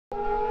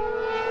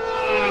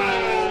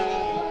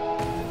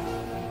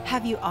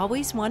Have you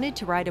always wanted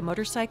to ride a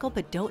motorcycle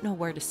but don't know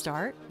where to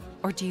start?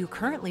 Or do you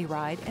currently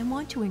ride and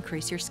want to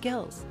increase your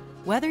skills?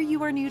 Whether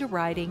you are new to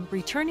riding,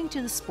 returning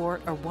to the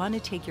sport, or want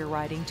to take your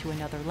riding to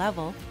another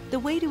level, the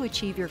way to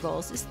achieve your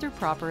goals is through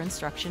proper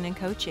instruction and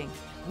coaching.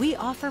 We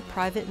offer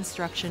private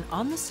instruction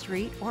on the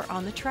street or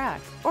on the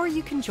track, or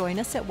you can join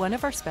us at one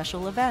of our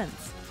special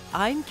events.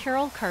 I'm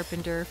Carol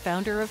Carpenter,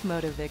 founder of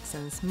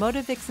MotoVixens,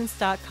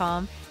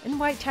 MotoVixens.com, and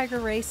White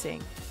Tiger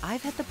Racing.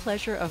 I've had the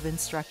pleasure of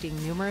instructing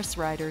numerous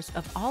riders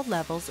of all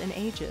levels and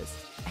ages.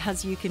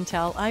 As you can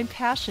tell, I'm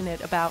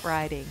passionate about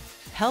riding.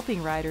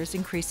 Helping riders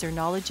increase their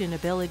knowledge and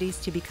abilities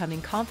to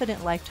becoming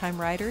confident lifetime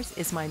riders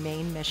is my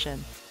main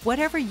mission.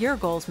 Whatever your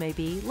goals may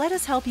be, let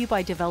us help you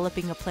by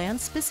developing a plan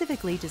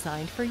specifically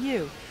designed for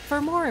you. For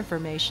more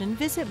information,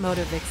 visit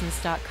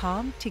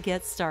MotoVixens.com to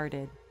get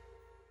started.